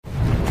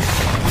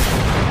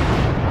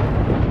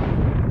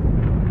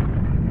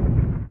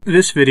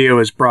This video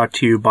is brought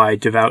to you by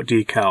Devout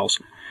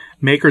Decals,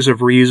 makers of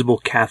reusable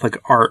Catholic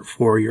art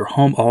for your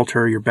home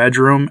altar, your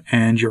bedroom,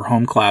 and your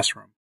home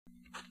classroom.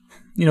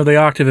 You know, the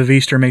octave of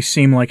Easter may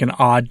seem like an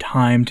odd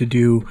time to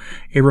do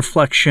a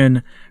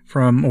reflection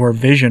from, or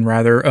vision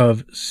rather,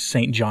 of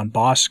St. John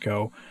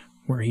Bosco,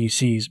 where he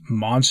sees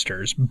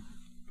monsters.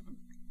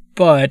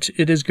 But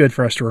it is good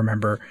for us to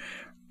remember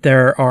we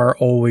are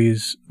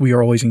always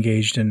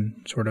engaged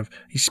in sort of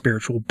a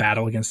spiritual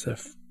battle against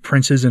the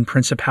princes and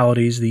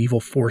principalities, the evil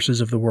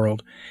forces of the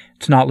world,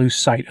 to not lose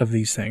sight of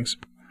these things,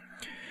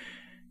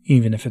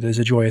 even if it is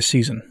a joyous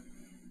season.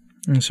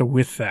 And so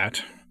with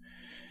that,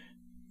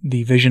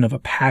 the vision of a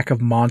pack of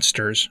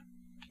monsters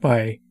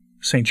by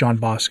St. John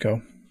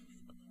Bosco.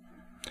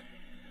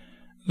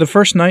 The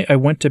first night I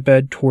went to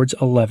bed towards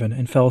 11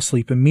 and fell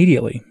asleep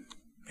immediately.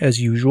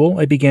 As usual,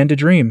 I began to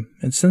dream,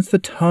 and since the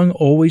tongue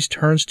always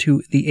turns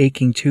to the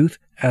aching tooth,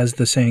 as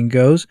the saying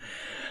goes,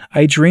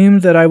 I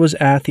dreamed that I was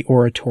at the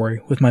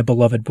oratory with my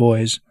beloved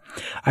boys.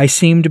 I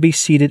seemed to be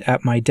seated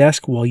at my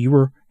desk while you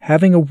were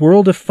having a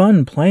world of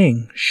fun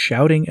playing,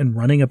 shouting, and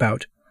running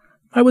about.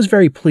 I was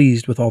very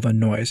pleased with all the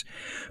noise,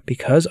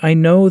 because I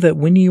know that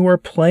when you are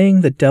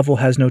playing, the devil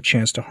has no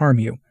chance to harm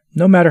you,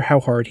 no matter how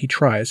hard he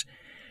tries.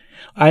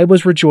 I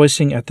was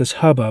rejoicing at this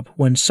hubbub,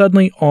 when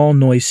suddenly all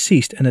noise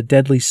ceased and a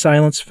deadly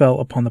silence fell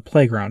upon the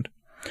playground.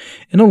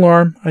 In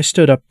alarm, I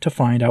stood up to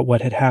find out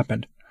what had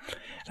happened.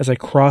 As I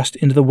crossed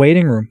into the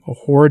waiting room, a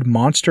horrid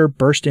monster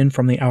burst in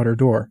from the outer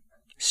door.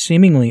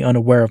 Seemingly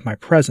unaware of my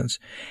presence,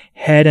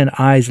 head and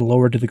eyes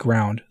lowered to the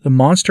ground, the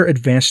monster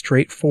advanced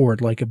straight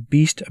forward like a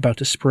beast about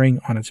to spring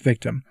on its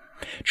victim.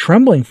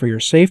 Trembling for your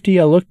safety,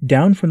 I looked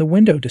down from the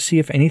window to see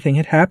if anything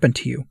had happened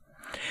to you.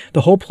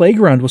 The whole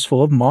playground was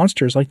full of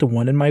monsters like the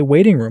one in my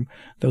waiting room,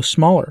 though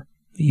smaller.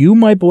 You,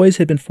 my boys,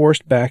 had been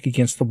forced back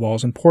against the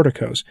walls and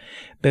porticos,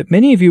 but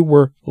many of you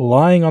were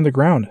lying on the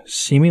ground,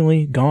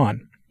 seemingly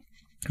gone.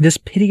 This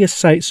piteous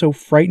sight so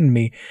frightened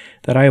me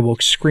that I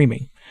awoke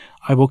screaming.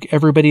 I woke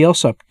everybody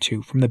else up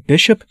too, from the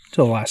bishop to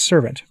the last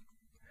servant.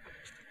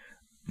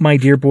 My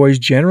dear boys,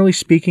 generally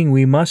speaking,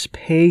 we must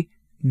pay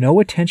no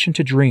attention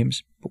to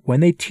dreams, but when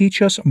they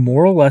teach us a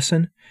moral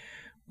lesson,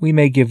 we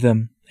may give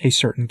them a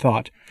certain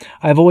thought.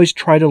 I've always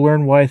tried to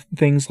learn why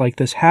things like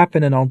this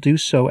happen, and I'll do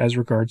so as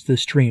regards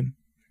this dream.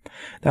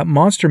 That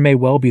monster may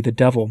well be the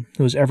devil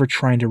who is ever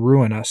trying to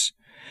ruin us.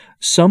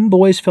 Some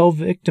boys fell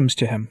victims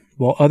to him,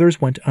 while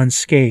others went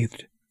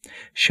unscathed.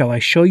 Shall I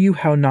show you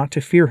how not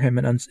to fear him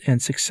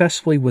and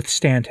successfully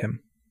withstand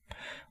him?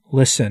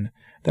 Listen,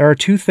 there are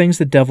two things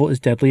the devil is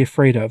deadly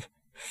afraid of: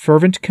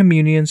 fervent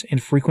communions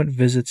and frequent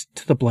visits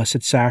to the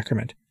Blessed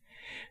Sacrament.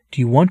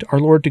 Do you want our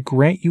Lord to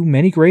grant you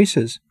many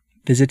graces?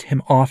 Visit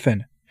him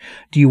often.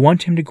 Do you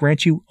want him to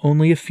grant you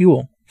only a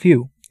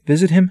few?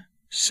 Visit him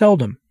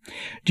seldom.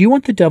 Do you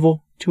want the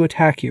devil to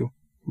attack you?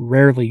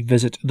 Rarely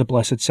visit the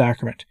Blessed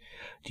Sacrament.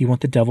 Do you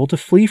want the devil to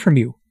flee from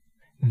you?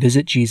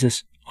 Visit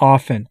Jesus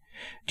often.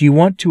 Do you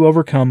want to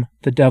overcome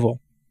the devil?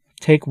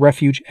 Take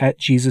refuge at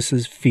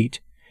Jesus'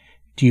 feet.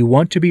 Do you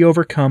want to be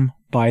overcome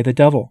by the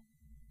devil?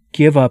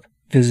 Give up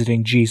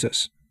visiting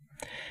Jesus.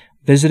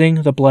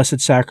 Visiting the Blessed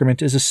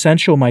Sacrament is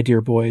essential, my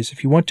dear boys,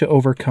 if you want to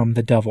overcome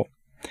the devil.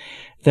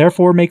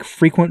 Therefore, make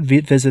frequent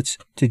visits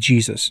to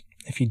Jesus.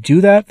 If you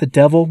do that, the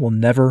devil will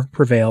never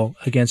prevail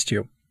against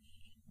you.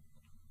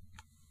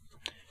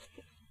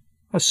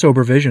 A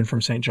sober vision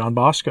from St. John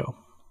Bosco.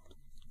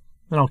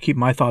 And I'll keep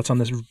my thoughts on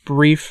this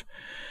brief,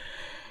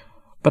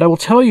 but I will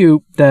tell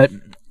you that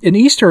in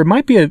Easter, it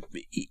might be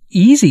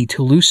easy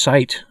to lose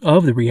sight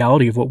of the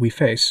reality of what we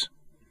face.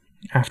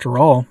 After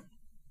all,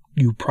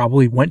 you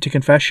probably went to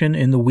confession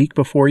in the week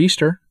before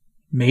Easter,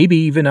 maybe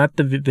even at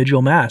the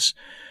Vigil Mass.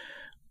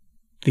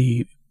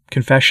 The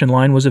confession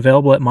line was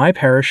available at my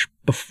parish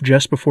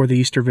just before the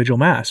Easter Vigil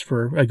Mass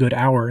for a good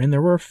hour, and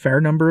there were a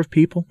fair number of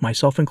people,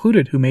 myself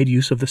included, who made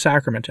use of the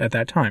sacrament at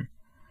that time.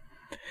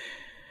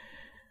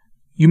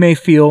 You may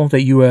feel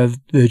that you have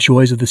the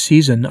joys of the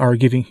season are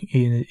giving,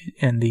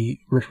 and the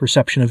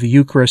reception of the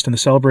Eucharist and the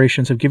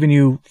celebrations have given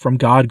you from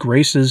God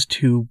graces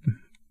to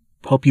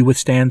help you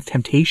withstand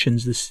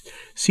temptations this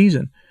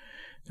season.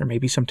 There may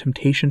be some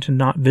temptation to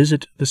not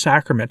visit the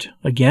sacrament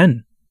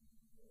again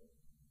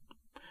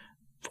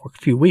for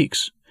a few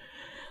weeks.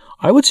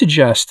 I would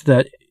suggest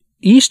that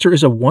Easter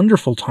is a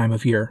wonderful time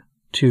of year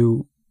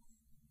to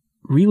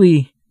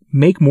really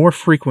make more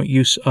frequent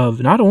use of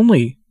not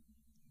only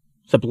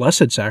the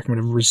Blessed Sacrament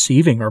of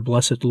receiving our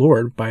Blessed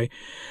Lord by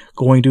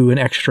going to an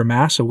extra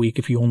Mass a week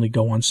if you only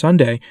go on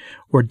Sunday,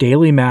 or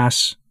daily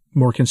Mass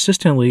more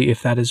consistently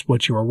if that is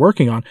what you are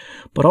working on,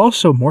 but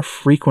also more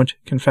frequent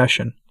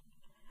confession.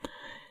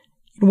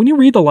 When you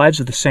read the lives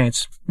of the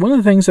saints, one of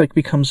the things that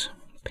becomes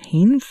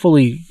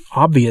painfully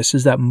obvious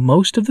is that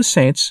most of the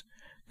saints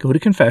go to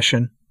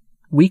confession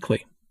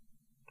weekly.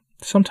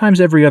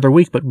 Sometimes every other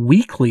week, but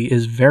weekly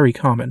is very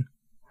common.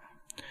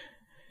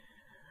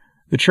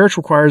 The Church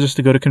requires us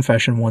to go to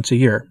confession once a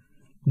year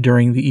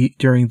during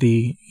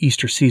the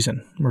Easter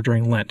season or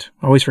during Lent.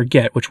 I always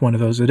forget which one of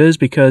those it is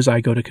because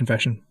I go to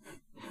confession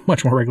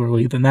much more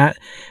regularly than that.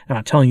 I'm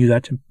not telling you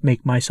that to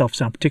make myself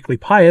sound particularly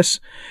pious.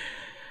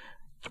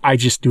 I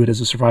just do it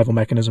as a survival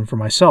mechanism for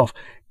myself.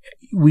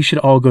 We should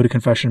all go to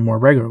confession more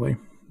regularly.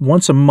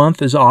 Once a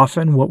month is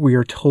often what we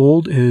are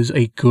told is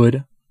a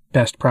good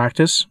best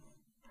practice.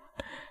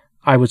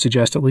 I would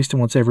suggest at least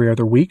once every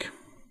other week,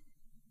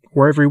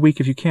 or every week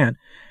if you can.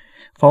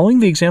 Following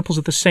the examples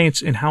of the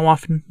saints in how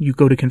often you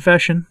go to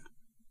confession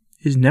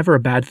is never a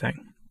bad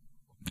thing.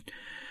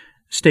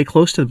 Stay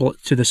close to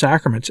the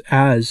sacraments,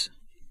 as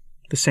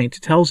the saint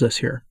tells us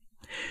here.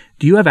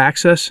 Do you have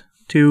access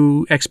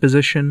to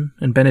exposition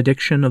and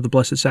benediction of the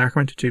Blessed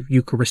Sacrament, to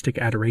Eucharistic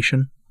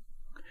adoration?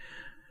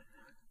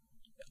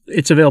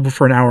 It's available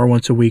for an hour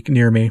once a week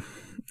near me,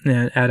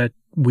 at a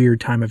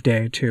weird time of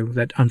day, too,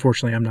 that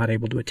unfortunately I'm not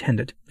able to attend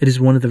it. It is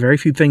one of the very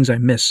few things I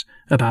miss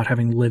about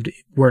having lived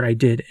where I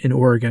did in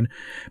Oregon,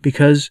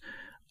 because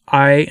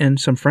I and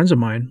some friends of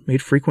mine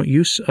made frequent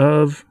use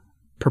of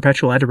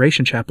perpetual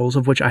adoration chapels,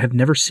 of which I have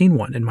never seen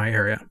one in my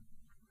area.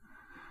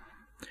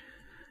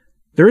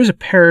 There is a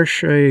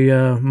parish,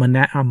 a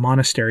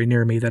monastery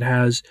near me that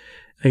has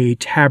a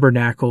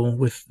tabernacle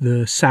with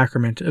the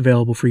sacrament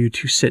available for you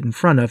to sit in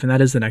front of, and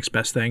that is the next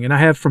best thing. And I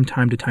have from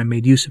time to time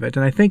made use of it.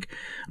 And I think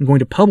I'm going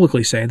to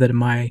publicly say that in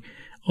my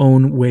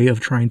own way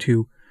of trying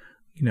to,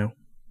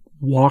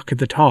 walk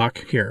the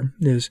talk here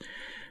is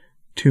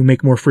to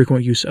make more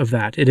frequent use of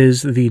that. It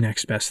is the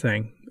next best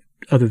thing,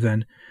 other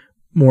than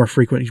more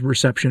frequent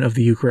reception of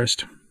the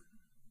Eucharist.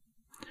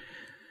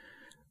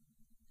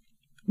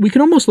 We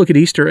can almost look at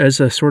Easter as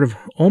a sort of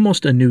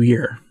almost a new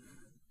year,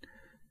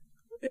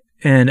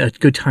 and a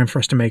good time for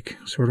us to make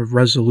sort of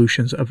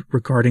resolutions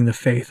regarding the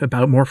faith,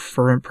 about more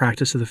fervent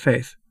practice of the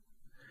faith.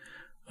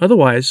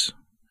 Otherwise,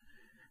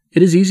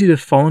 it is easy to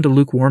fall into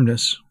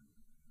lukewarmness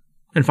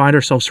and find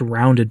ourselves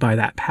surrounded by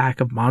that pack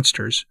of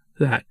monsters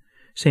that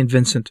St.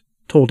 Vincent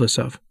told us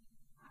of.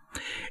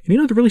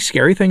 And the really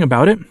scary thing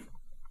about it?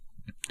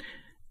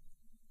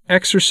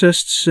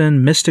 Exorcists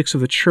and mystics of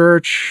the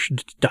church,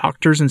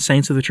 doctors and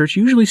saints of the church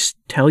usually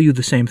tell you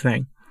the same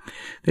thing.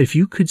 That if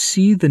you could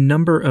see the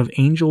number of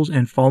angels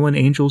and fallen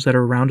angels that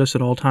are around us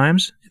at all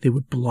times, they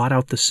would blot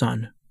out the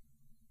sun.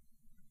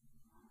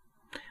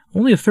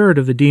 Only a third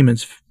of the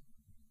demons,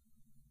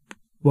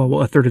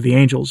 a third of the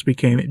angels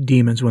became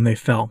demons when they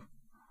fell.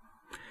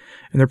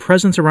 And their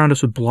presence around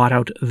us would blot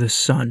out the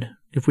sun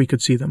if we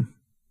could see them.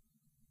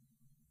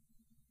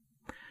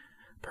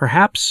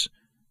 Perhaps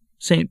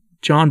St.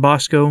 John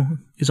Bosco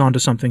is onto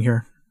something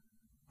here.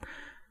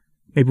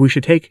 Maybe we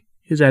should take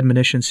his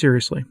admonition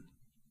seriously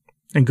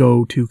and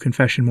go to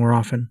confession more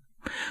often,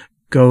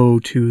 go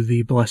to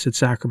the Blessed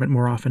Sacrament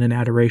more often in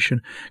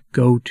adoration,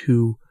 go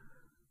to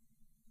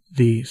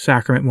the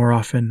sacrament more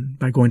often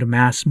by going to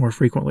Mass more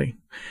frequently,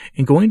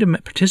 and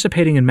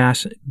participating in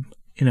Mass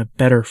in a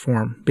better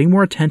form, being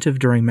more attentive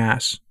during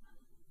Mass.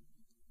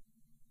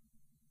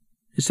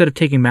 Instead of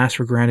taking Mass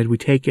for granted, we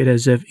take it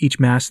as if each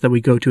Mass that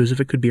we go to as if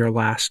it could be our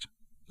last,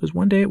 because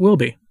one day it will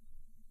be.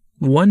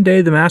 One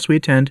day the Mass we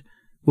attend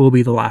will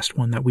be the last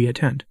one that we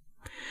attend.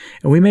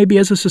 And we may be,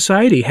 as a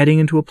society, heading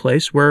into a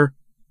place where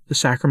the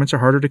sacraments are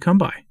harder to come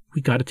by.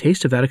 We got a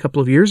taste of that a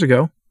couple of years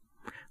ago.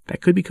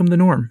 That could become the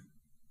norm,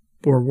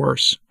 or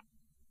worse.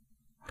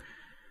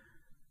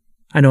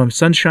 I know I'm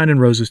sunshine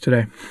and roses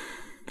today.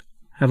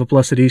 Have a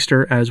blessed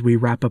Easter as we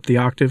wrap up the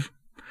octave.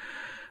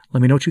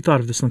 Let me know what you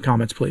thought of this in the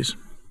comments, please.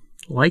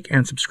 Like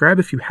and subscribe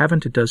if you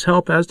haven't. It does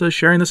help, as does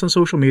sharing this on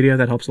social media.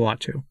 That helps a lot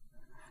too.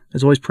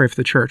 As always, pray for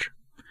the Church.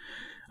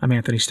 I'm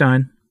Anthony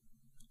Stein.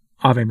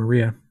 Ave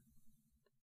Maria.